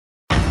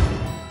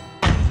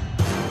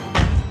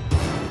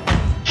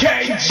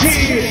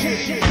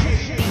Jizz,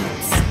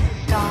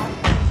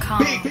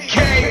 Big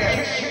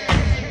Kash,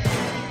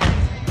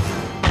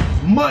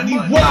 Money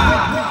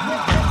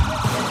Wild.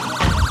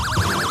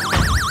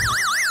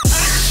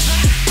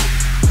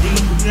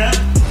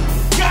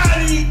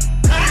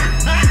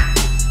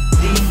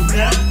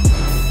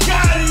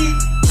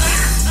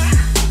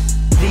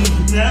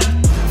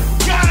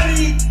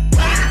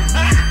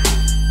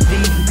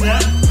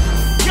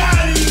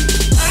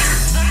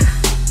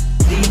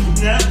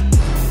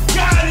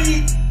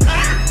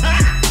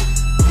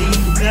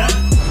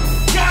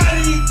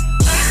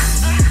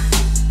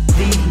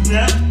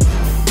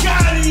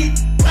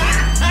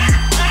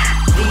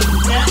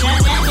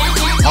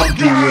 I'm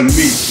doing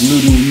me,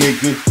 little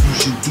nigga, you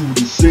should do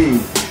the same.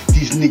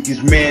 These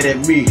niggas mad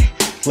at me,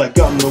 like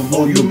I'm the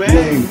one to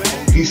blame.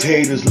 These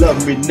haters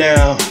love me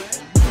now,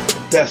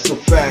 that's a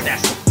fact.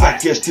 I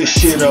guess this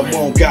shit I'm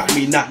on got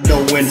me not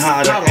knowing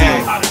how to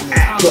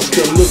act. Plus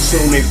the looks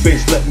on their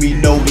face let me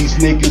know these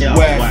niggas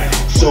whack.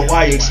 So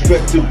I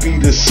expect to be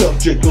the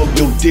subject of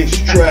your diss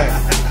track.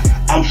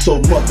 I'm so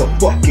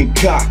motherfucking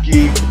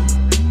cocky,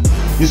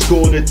 it's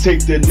gonna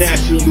take the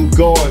National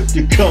Guard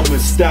to come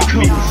and stop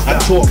me. I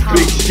talk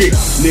big shit,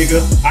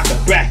 nigga, I can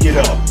back it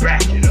up.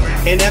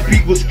 And that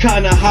beat was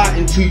kinda hot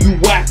until you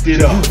whacked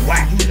it up.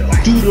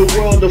 Do the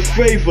world a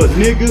favor,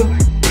 nigga,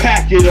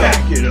 pack it up.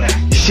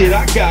 Shit,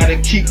 I gotta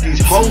keep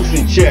these hoes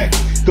in check.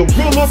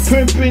 Gorilla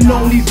pimping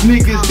on these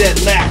niggas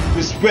that lack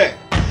respect.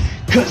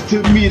 Cause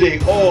to me they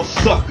all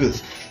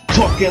suckers.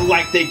 Talking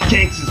like they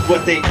gangsters,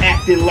 but they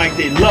acting like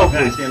they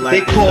lovers.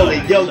 They call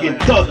it young and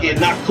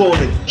thuggin', I call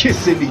it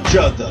kissing each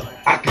other.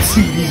 I can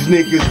see these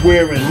niggas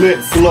wearing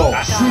lip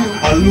gloss.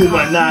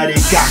 Illuminati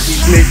got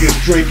these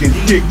niggas drinking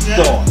dick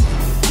sauce.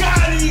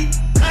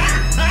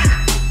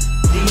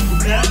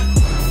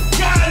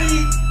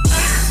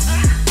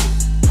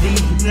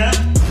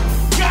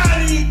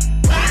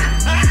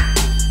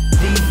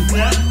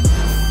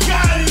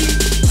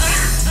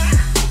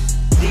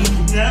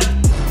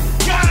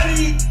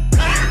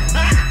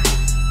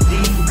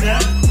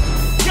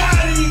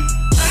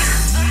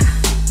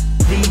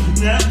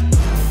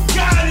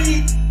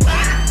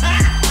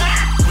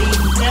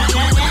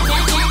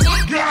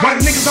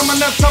 On my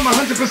nuts, I'm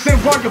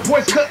 100% raw. Your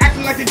boys cut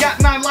acting like they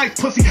got 9 life,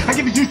 pussy. I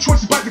give you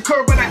choices like the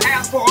curb and I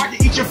ask for. I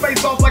can eat your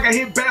face off like I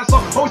hit bass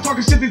off. Always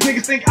talking shit, these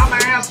niggas think I'm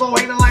an asshole.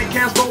 Hating like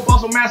Castro,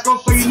 also mask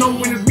off, so you know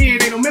when it's me,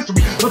 it ain't no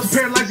mystery. But the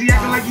paralyzed, he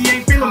acting like he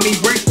ain't feeling me.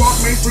 Brain squawk,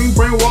 mainstream,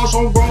 brainwash,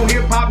 homegrown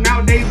hip-hop.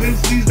 Nowadays,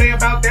 MCs, they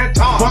about that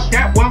talk. Fuck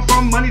that one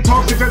from Money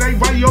Talks. If it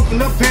ain't right, you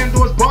open up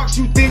Pandora's box.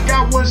 You think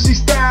I was, she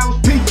styles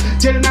peak.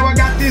 Jada, now I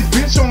got this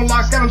bitch on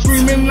locks. Got him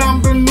screaming,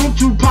 I'm the new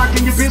Tupac.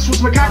 And your bitch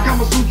was my cock,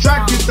 I'm a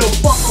sutra. Get the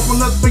fuck off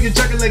on us for your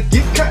jugular,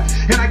 get cut.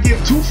 And I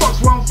give 2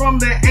 fucks where I'm from.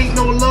 There ain't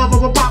no love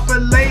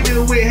overpopulated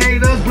with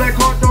haters. Black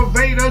Heart Darth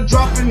Vader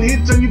dropping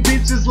hits on you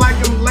bitches like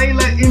I'm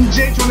Layla.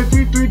 MJ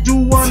 23, 3, 2,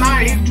 1.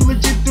 I ain't too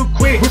legit to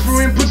quit.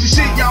 Whispering pussy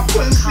shit, y'all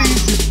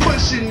pussies is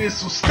pushing this,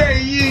 so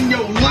stay in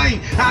your lane.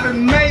 I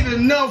done made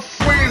enough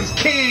friends.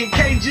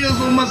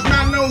 Jizz must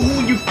not know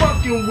who you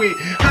fucking with.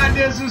 High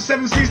Desert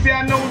 760,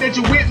 I know that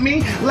you with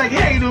me. Like,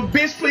 hey, the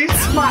bitch, please.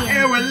 My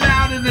era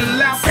louder than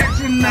loud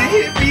packs in the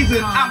hippies,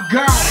 and I'm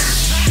gone.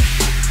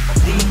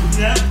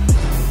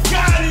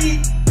 Got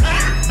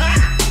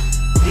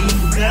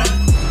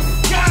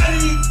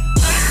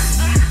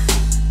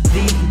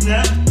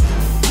it.